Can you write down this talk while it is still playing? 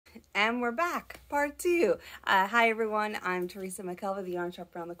And we're back, part two. Hi everyone, I'm Teresa McKelvey, the yarn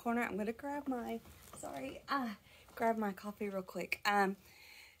shop around the corner. I'm gonna grab my, grab my coffee real quick.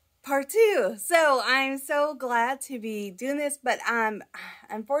 Part two. So I'm so glad to be doing this, but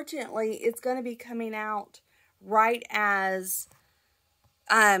unfortunately it's gonna be coming out right as,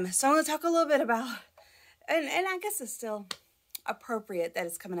 so I'm gonna talk a little bit about, and I guess it's still appropriate that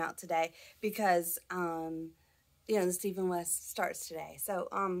it's coming out today because, you know, the Stephen West starts today. So,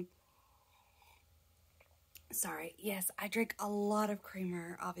 sorry. Yes, I drink a lot of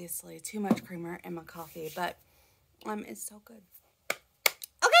creamer, obviously. Too much creamer in my coffee, but it's so good.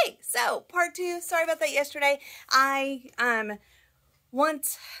 Okay, so part two. Sorry about that yesterday.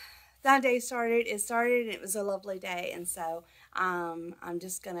 Once that day started, and it was a lovely day, and so I'm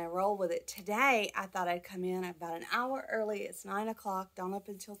just gonna roll with it. Today, I thought I'd come in about an hour early. It's 9 o'clock, don't up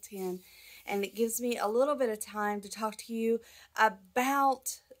until 10, and it gives me a little bit of time to talk to you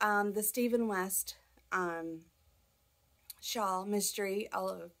about the Stephen West shawl mystery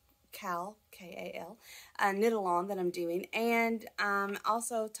Kal, K-A-L, knit-along that I'm doing, and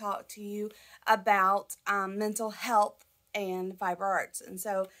also talk to you about mental health and fiber arts. And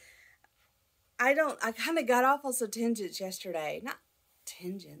so I kind of got off on some tangents yesterday. Not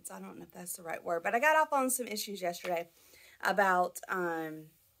tangents, I don't know if that's the right word, but I got off on some issues yesterday about,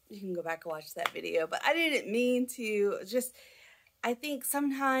 you can go back and watch that video, but I didn't mean to. Just, I think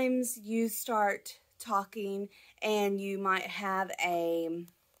sometimes you start talking and you might have a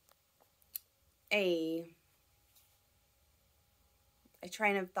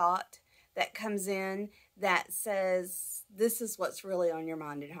train of thought that comes in that says, this is what's really on your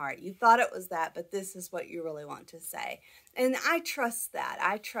mind and heart. You thought it was that, but this is what you really want to say. And I trust that.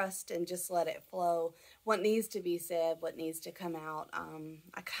 I trust and just let it flow. What needs to be said, what needs to come out,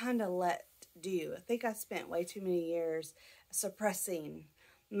 I kind of let do. I think I spent way too many years suppressing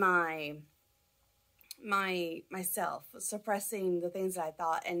myself, suppressing the things that I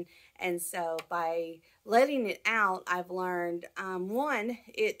thought, and so by letting it out, I've learned, one,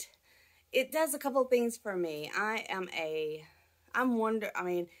 it does a couple of things for me.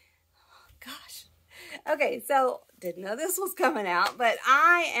 Gosh. Okay, so didn't know this was coming out, but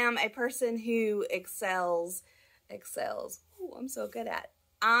I am a person who excels. Ooh, I'm so good at.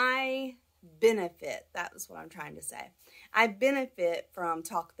 I benefit. That was what I'm trying to say. I benefit from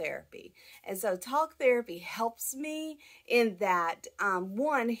talk therapy. And so talk therapy helps me in that,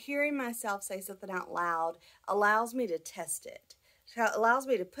 one, hearing myself say something out loud allows me to test it. It allows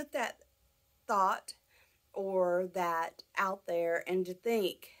me to put that thought or that out there and to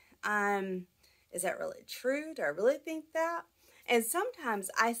think, is that really true? Do I really think that? And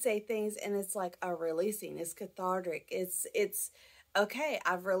sometimes I say things and it's like a releasing. It's cathartic. It's okay,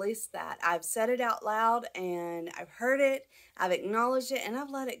 I've released that. I've said it out loud and I've heard it, I've acknowledged it, and I've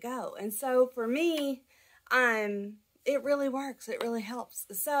let it go. And so for me, it really works. It really helps.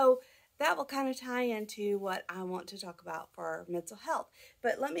 So that will kind of tie into what I want to talk about for mental health.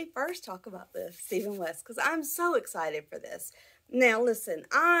 But let me first talk about the Stephen West because I'm so excited for this. Now listen,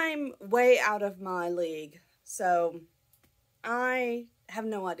 I'm way out of my league. So I have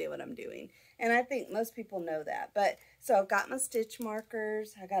no idea what I'm doing. And I think most people know that. But so I've got my stitch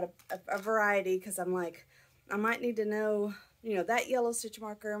markers. I got a variety because I'm like, I might need to know, you know, that yellow stitch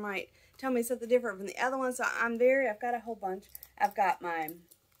marker might tell me something different from the other one. So I've got a whole bunch. I've got my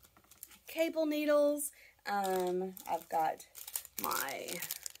cable needles. I've got my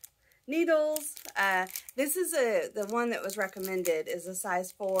needles. This is the one that was recommended is a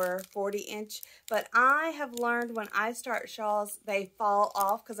size 4, 40-inch. But I have learned when I start shawls, they fall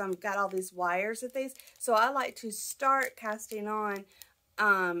off because I've got all these wires with these. So I like to start casting on,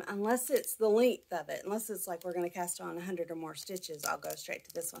 unless it's the length of it. Unless it's like we're going to cast on 100 or more stitches, I'll go straight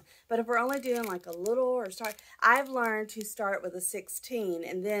to this one. But if we're only doing like a little or I've learned to start with a 16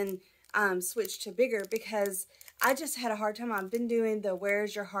 and then switch to bigger because I just had a hard time. I've been doing the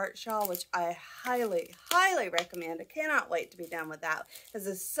Where's Your Heart shawl, which I highly, highly recommend. I cannot wait to be done with that because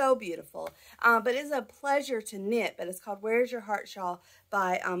it's so beautiful. But it's a pleasure to knit, but it's called Where's Your Heart shawl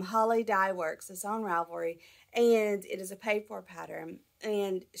by Holly Dye Works. It's on Ravelry, and it is a paid-for pattern,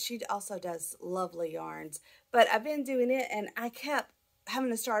 and she also does lovely yarns. But I've been doing it, and I kept having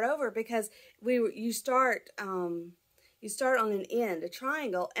to start over because you start on an end, a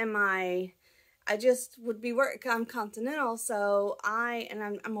triangle, and I just would be I'm continental, so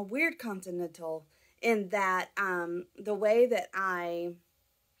I'm a weird continental in that the way that I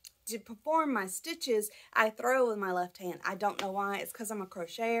perform my stitches, I throw with my left hand. I don't know why. It's because I'm a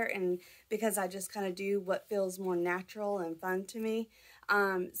crocheter and because I just kind of do what feels more natural and fun to me.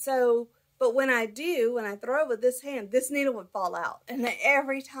 So But when I do, when I throw with this hand, this needle would fall out, and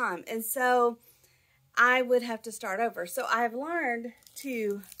every time. And so I would have to start over. So I've learned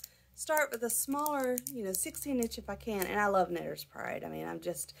to start with a smaller, 16-inch if I can. And I love Knitter's Pride. I mean,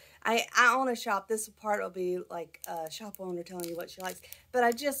 I own a shop. This part will be like a shop owner telling you what she likes. But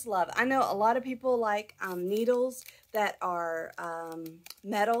I just love it. I know a lot of people like needles that are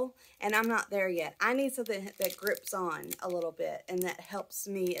metal, and I'm not there yet. I need something that grips on a little bit and that helps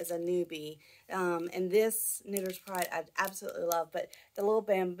me as a newbie. And this Knitter's Pride I absolutely love, but the little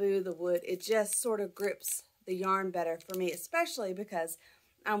bamboo, the wood, it just sort of grips the yarn better for me, especially because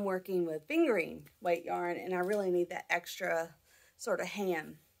I'm working with fingering weight yarn and I really need that extra sort of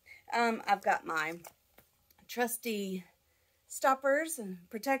hand. I've got my trusty stoppers and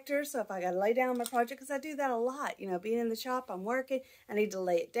protectors, so if I gotta lay down my project, because I do that a lot, being in the shop, I'm working, I need to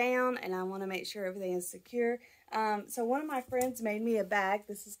lay it down and I want to make sure everything is secure. So one of my friends made me a bag.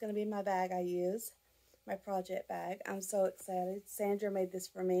 This is going to be my bag I use, my project bag. I'm so excited. Sandra made this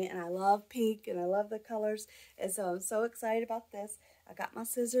for me, and I love pink and I love the colors, and so I'm so excited about this. I got my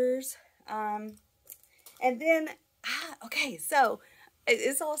scissors, and then okay, so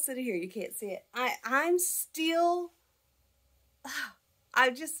it's all sitting here, you can't see it. I'm still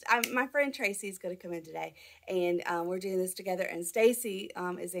my friend Tracy's going to come in today, and we're doing this together, and Stacy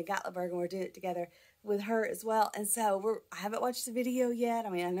is in Gatlinburg, and we're doing it together with her as well. And so I haven't watched the video yet. I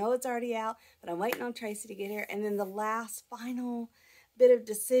mean, I know it's already out, but I'm waiting on Tracy to get here. And then the last final bit of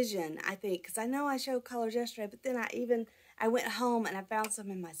decision, I think, because I know I showed colors yesterday, but then I went home and I found some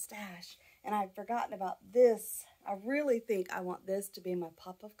in my stash, and I'd forgotten about this. I really think I want this to be my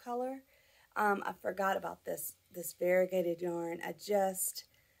pop of color. I forgot about this variegated yarn.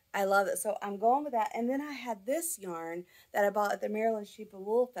 I love it. So I'm going with that. And then I had this yarn that I bought at the Maryland Sheep and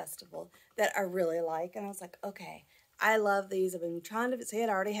Wool Festival that I really like. And I was like, okay, I love these. I've been trying to see it.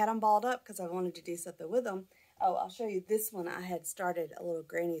 I already had them balled up because I wanted to do something with them. Oh, I'll show you this one. I had started a little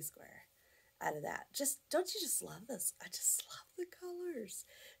granny square out of that. Don't you just love this? I just love the colors.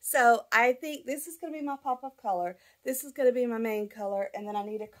 So I think this is going to be my pop of color. This is going to be my main color. And then I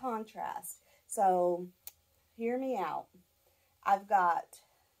need a contrast. So hear me out. I've got,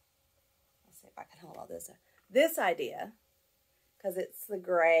 let's see if I can hold all this up. This idea, because it's the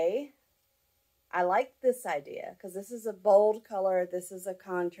gray. I like this idea because this is a bold color. This is a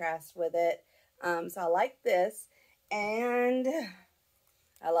contrast with it. So I like this, and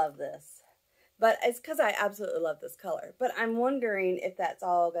I love this. But it's because I absolutely love this color. But I'm wondering if that's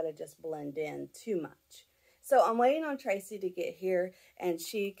all going to just blend in too much. So I'm waiting on Tracy to get here, and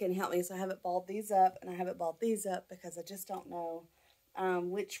she can help me. So I haven't balled these up, and I haven't balled these up because I just don't know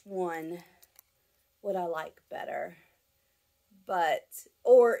which one would I like better. But,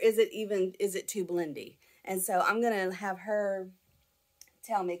 or is it too blendy? And so I'm going to have her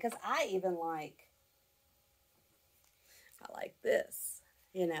tell me, because I like this,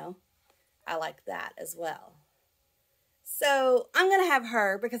 I like that as well. So I'm going to have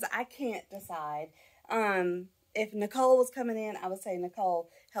her, because I can't decide. If Nicole was coming in, I would say, Nicole,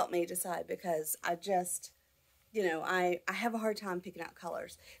 help me decide, because I just, I have a hard time picking out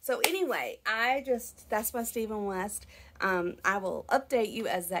colors. So anyway, that's my Stephen West. I will update you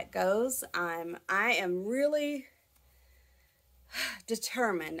as that goes. I am really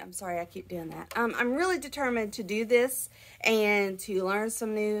determined. I'm sorry I keep doing that. I'm really determined to do this and to learn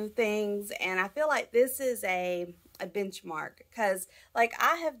some new things. And I feel like this is a benchmark, because like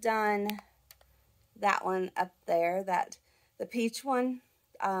I have done that one up there, the peach one.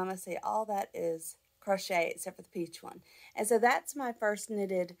 Let's see, all that is crochet except for the peach one. And so that's my first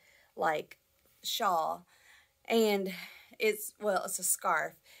knitted like shawl, and it's a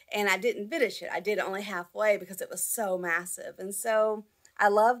scarf, and I didn't finish it. I did it only halfway because it was so massive. And so I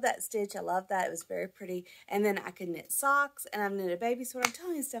love that stitch. I love that. It was very pretty. And then I could knit socks, and I've knitted baby sweater. I'm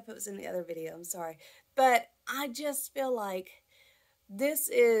telling you stuff that was in the other video. I'm sorry. But I just feel like this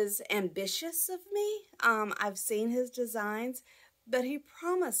is ambitious of me. I've seen his designs, but he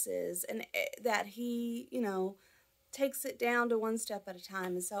promises that he, takes it down to one step at a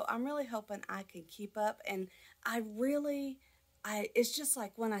time. And so I'm really hoping I can keep up. And it's just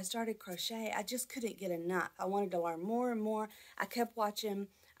like when I started crochet, I just couldn't get enough. I wanted to learn more and more. I kept watching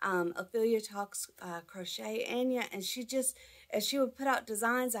Ophelia Talks Crochet Anya, and as she would put out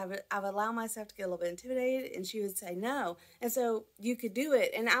designs, I would allow myself to get a little bit intimidated, and she would say no. And so you could do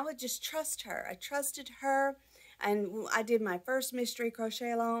it, and I would just trust her. I trusted her, and I did my first mystery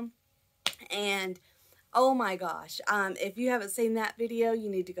crochet along, and Oh my gosh. If you haven't seen that video, you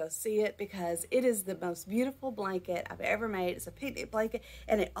need to go see it because it is the most beautiful blanket I've ever made. It's a picnic blanket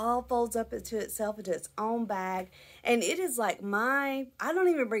and it all folds up into itself into its own bag. And it is like I don't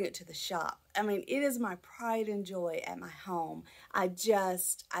even bring it to the shop. I mean, it is my pride and joy at my home. I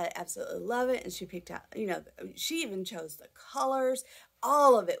absolutely love it. And she picked out, you know, she even chose the colors.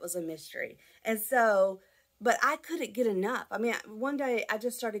 All of it was a mystery. And so, but I couldn't get enough. I mean, one day I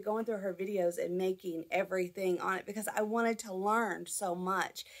just started going through her videos and making everything on it because I wanted to learn so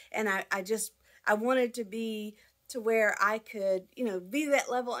much. And I wanted to be to where I could, you know, be that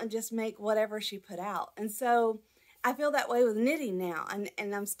level and just make whatever she put out. And so I feel that way with knitting now.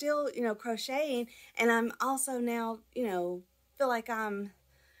 And I'm still, you know, crocheting. And I'm also now, you know, feel like I'm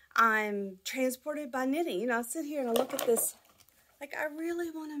transported by knitting. You know, I sit here and I look at this, like I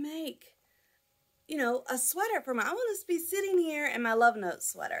really want to make, you know, a sweater for I want to be sitting here in my Love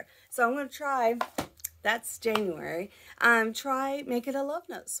Notes sweater. So I'm going to try, that's January, try making a Love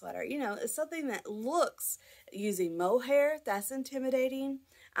Notes sweater. You know, it's something that looks, using mohair, that's intimidating.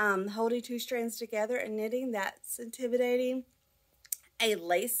 Holding 2 strands together and knitting, that's intimidating. A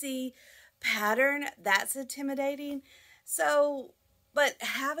lacy pattern, that's intimidating. So, but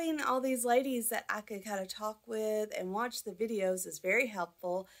having all these ladies that I could kind of talk with and watch the videos is very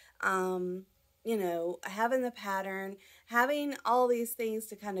helpful. You know, having the pattern, having all these things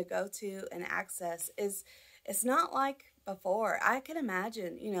to kind of go to and access it's not like before. I can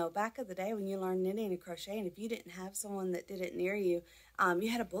imagine, you know, back in the day when you learned knitting and crocheting, if you didn't have someone that did it near you,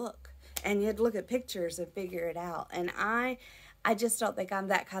 you had a book and you had to look at pictures and figure it out. And I just don't think I'm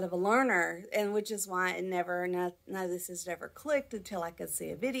that kind of a learner, and which is why none of this has never clicked until I could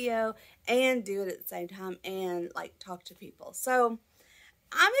see a video and do it at the same time and like talk to people. So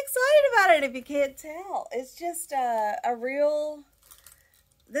I'm excited about it if you can't tell. It's just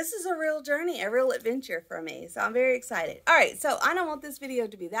this is a real journey, a real adventure for me. So I'm very excited. All right, so I don't want this video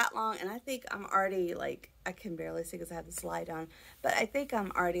to be that long, and I think I'm already like, I can barely see because I have the slide on, but I think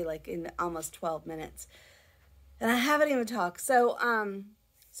I'm already like in almost 12 minutes. And I haven't even talked. So,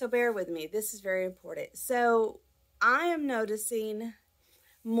 so bear with me. This is very important. So I am noticing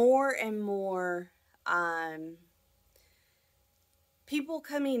more and more people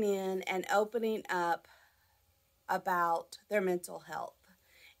coming in and opening up about their mental health.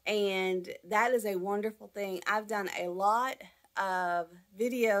 And that is a wonderful thing. I've done a lot of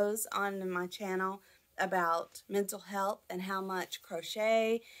videos on my channel about mental health and how much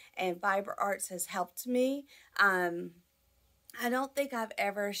crochet and fiber arts has helped me. I don't think I've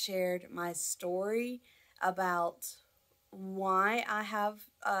ever shared my story about why I have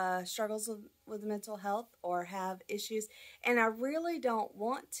struggles with mental health or have issues, and I really don't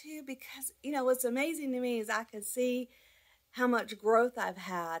want to, because, you know, what's amazing to me is I can see how much growth I've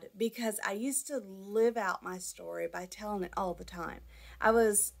had, because I used to live out my story by telling it all the time. I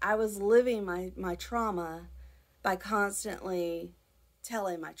was living my trauma by constantly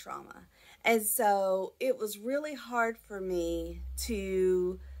telling my trauma. And so it was really hard for me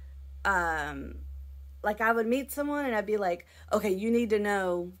to, like, I would meet someone and I'd be like, okay, you need to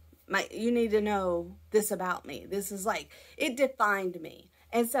know this about me. This is like, it defined me.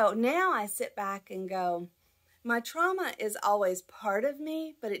 And so now I sit back and go, my trauma is always part of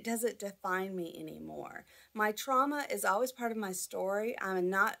me, but it doesn't define me anymore. My trauma is always part of my story. I'm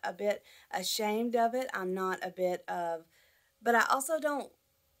not a bit ashamed of it. I'm not a bit of, but I also don't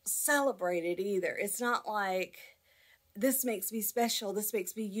celebrate it either. It's not like, this makes me special, this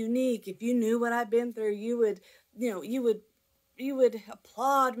makes me unique. If you knew what I've been through, you would, you know, you would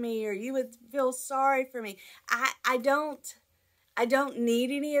applaud me, or you would feel sorry for me. I don't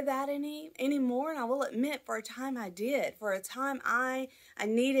need any of that anymore, and I will admit, for a time I did. For a time I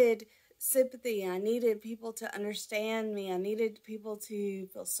needed sympathy, and I needed people to understand me. I needed people to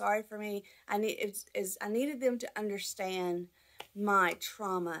feel sorry for me. I needed them to understand my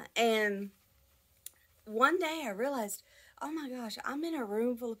trauma. And one day I realized, oh my gosh, I'm in a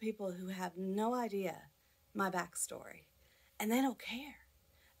room full of people who have no idea my backstory, and they don't care.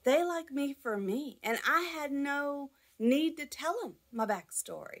 They like me for me, and I had no need to tell them my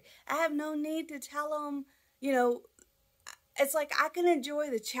backstory. I have no need to tell them, you know, it's like I can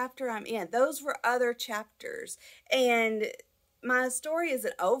enjoy the chapter I'm in. Those were other chapters, and my story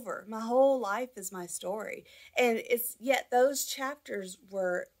isn't over. My whole life is my story, and yet those chapters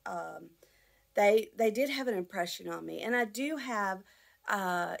were, they did have an impression on me, and I do have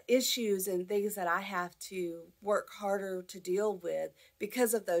issues and things that I have to work harder to deal with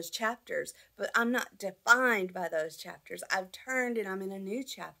because of those chapters, but I'm not defined by those chapters. I've turned and I'm in a new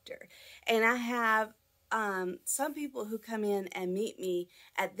chapter, and I have some people who come in and meet me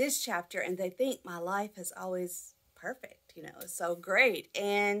at this chapter and they think my life is always perfect, you know, it's so great.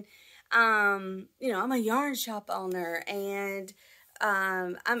 And, you know, I'm a yarn shop owner, and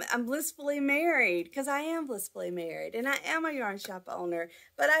I'm blissfully married, because I am blissfully married, and I am a yarn shop owner,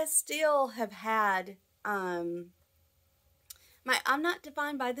 but I still have had, I'm not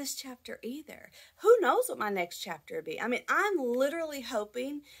defined by this chapter either. Who knows what my next chapter will be? I mean, I'm literally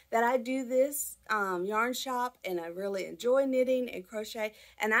hoping that I do this yarn shop and I really enjoy knitting and crochet,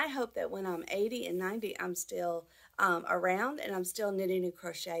 and I hope that when I'm 80 and 90, I'm still around and I'm still knitting and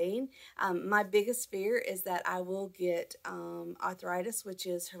crocheting. My biggest fear is that I will get arthritis, which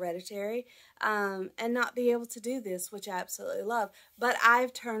is hereditary, and not be able to do this, which I absolutely love. But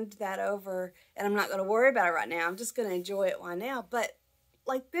I've turned that over, and I'm not going to worry about it right now. I'm just going to enjoy it while now. But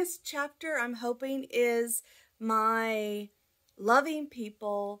like this chapter, I'm hoping is my loving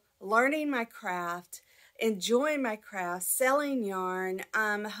people, learning my craft, enjoying my craft, selling yarn,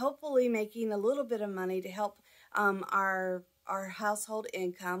 hopefully making a little bit of money to help our household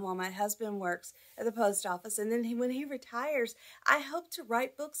income while my husband works at the post office. And then when he retires, I hope to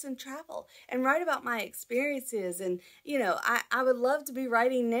write books and travel and write about my experiences. And, you know, I would love to be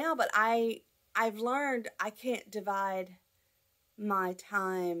writing now, but I've learned I can't divide my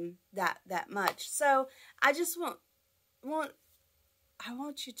time that much. So I just want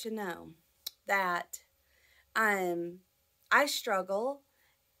you to know that I struggle,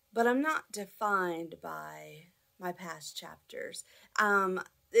 but I'm not defined by my past chapters.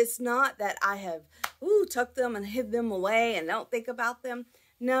 It's not that I have tucked them and hid them away and don't think about them.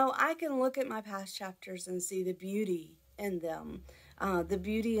 No, I can look at my past chapters and see the beauty in them, the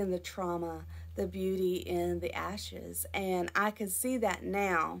beauty in the trauma, the beauty in the ashes, and I can see that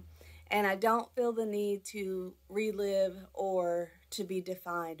now, and I don't feel the need to relive or to be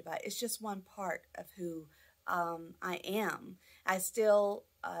defined by it. It's just one part of who I am. I still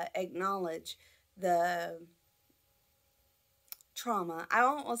acknowledge the trauma. I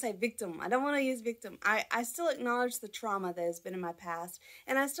don't want to say victim. I don't want to use victim. I still acknowledge the trauma that has been in my past,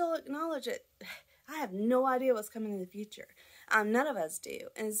 and I still acknowledge it. I have no idea what's coming in the future. None of us do.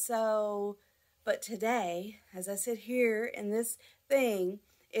 And so, but today, as I sit here in this thing,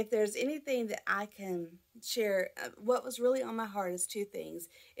 if there's anything that I can share, what was really on my heart is two things.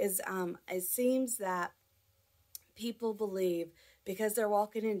 It seems that people believe, because they're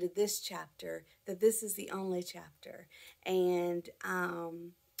walking into this chapter, that this is the only chapter, and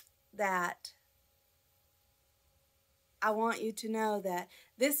that I want you to know that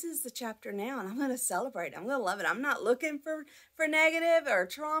this is the chapter now, and I'm going to celebrate. I'm going to love it. I'm not looking for negative or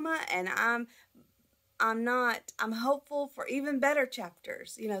trauma, and I'm hopeful for even better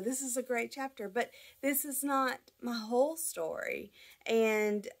chapters. You know, this is a great chapter, but this is not my whole story.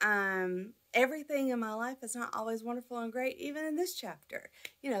 And everything in my life is not always wonderful and great, even in this chapter.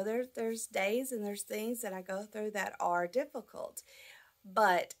 You know, there's days and there's things that I go through that are difficult.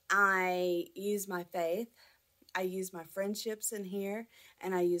 But I use my faith, I use my friendships in here,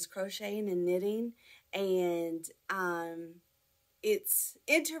 and I use crocheting and knitting. And it's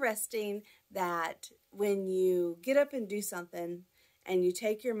interesting that when you get up and do something and you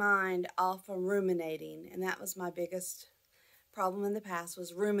take your mind off of ruminating, and that was my biggest problem in the past,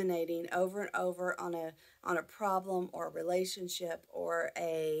 was ruminating over and over on a problem or a relationship or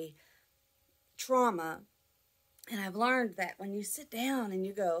a trauma. And I've learned that when you sit down and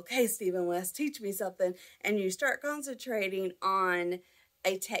you go, okay, Stephen West, teach me something, and you start concentrating on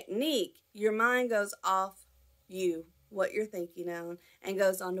a technique, your mind goes off what you're thinking on, and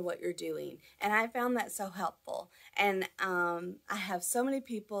goes on to what you're doing. And I found that so helpful. And I have so many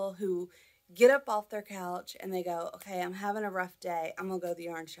people who get up off their couch and they go, okay, I'm having a rough day, I'm going to go to the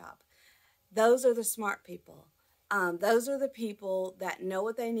yarn shop. Those are the smart people. Those are the people that know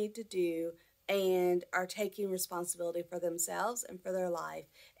what they need to do and are taking responsibility for themselves and for their life.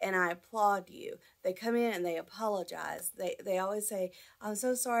 And I applaud you. They come in and they apologize. They always say, I'm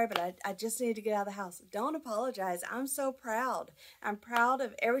so sorry, but I just need to get out of the house. Don't apologize. I'm so proud. I'm proud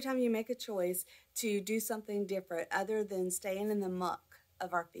of every time you make a choice to do something different other than staying in the muck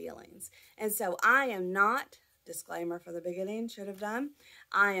of our feelings. And so I am not, disclaimer from the beginning, should have done,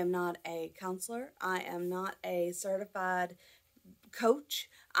 I am not a counselor. I am not a certified coach.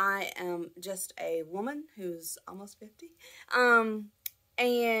 I am just a woman who's almost 50,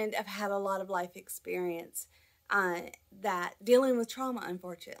 and I've had a lot of life experience that dealing with trauma,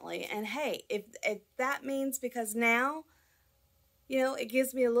 unfortunately. And hey, if that means, because now, you know, it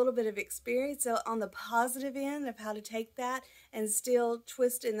gives me a little bit of experience on the positive end of how to take that and still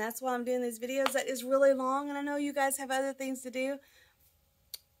twist it. And that's why I'm doing these videos. That is really long, and I know you guys have other things to do.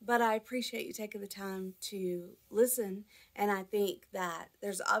 but I appreciate you taking the time to listen. And I think that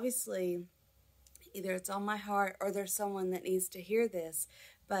there's obviously, either it's on my heart or there's someone that needs to hear this.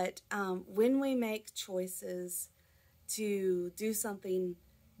 But when we make choices to do something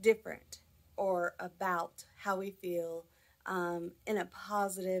different or about how we feel in a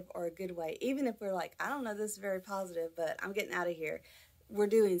positive or a good way, even if we're like, I don't know, this is very positive, but I'm getting out of here. We're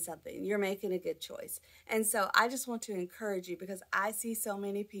doing something. You're making a good choice. And so I just want to encourage you, because I see so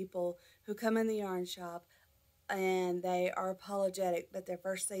many people who come in the yarn shop and they are apologetic, but their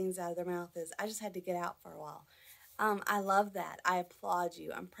first things out of their mouth is, I just had to get out for a while. I love that. I applaud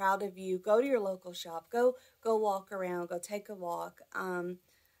you. I'm proud of you. Go to your local shop. Go walk around. Go take a walk.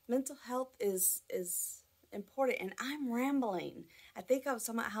 Mental health is important, and I'm rambling. I think I was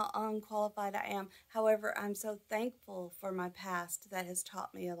talking about how unqualified I am. However, I'm so thankful for my past that has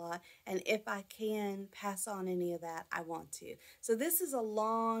taught me a lot, and if I can pass on any of that, I want to. So this is a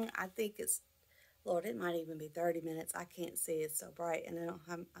long, I think it's, Lord, it might even be 30 minutes. I can't see. It's so bright, and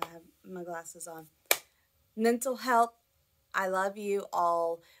I have my glasses on. Mental health, I love you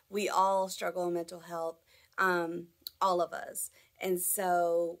all. We all struggle with mental health, all of us. And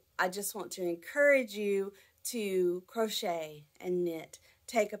so I just want to encourage you to crochet and knit.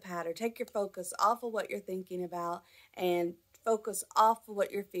 Take a pattern. Take your focus off of what you're thinking about and focus off of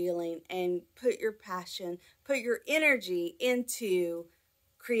what you're feeling, and put your passion, put your energy into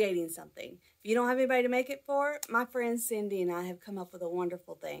creating something. If you don't have anybody to make it for, my friend Cindy and I have come up with a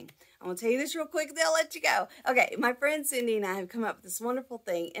wonderful thing. I'm going to tell you this real quick, then I'll let you go. Okay, my friend Cindy and I have come up with this wonderful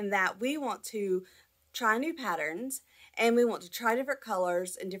thing in that we want to try new patterns, and we want to try different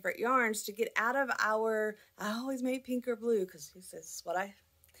colors and different yarns to get out of our, I always make pink or blue because this is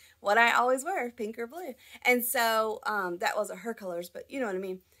what I always wear, pink or blue. And so that wasn't her colors, but you know what I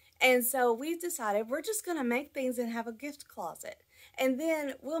mean. And so we decided we're just going to make things and have a gift closet. And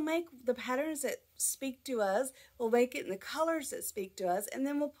then we'll make the patterns that speak to us. We'll make it in the colors that speak to us. And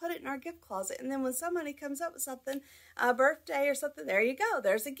then we'll put it in our gift closet. And then when somebody comes up with something, a birthday or something, there you go.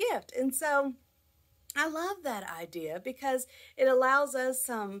 There's a gift. And so I love that idea because it allows us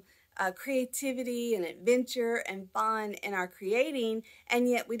some creativity and adventure and fun in our creating, and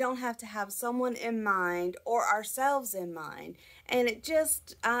yet we don't have to have someone in mind or ourselves in mind. And it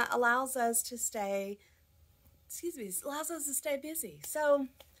just allows us to stay, allows us to stay busy. So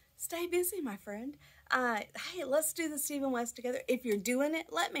stay busy, my friend. Hey, let's do the Stephen West together. If you're doing it,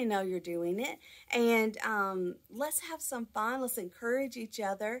 let me know you're doing it. And let's have some fun. Let's encourage each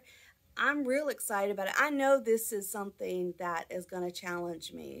other. I'm real excited about it. I know this is something that is going to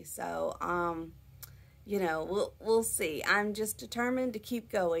challenge me. So, you know, we'll see. I'm just determined to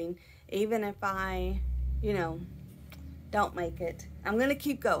keep going, even if I, you know, don't make it. I'm going to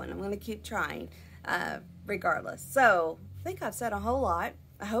keep going. I'm going to keep trying, regardless. So, I think I've said a whole lot.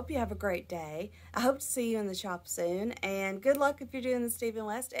 I hope you have a great day. I hope to see you in the shop soon. And good luck if you're doing the Stephen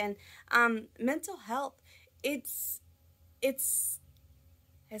West. And mental health, it's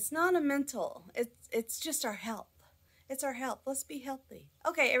not a mental. It's just our health. It's our health. Let's be healthy.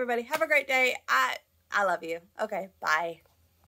 Okay, everybody, have a great day. I love you. Okay, bye.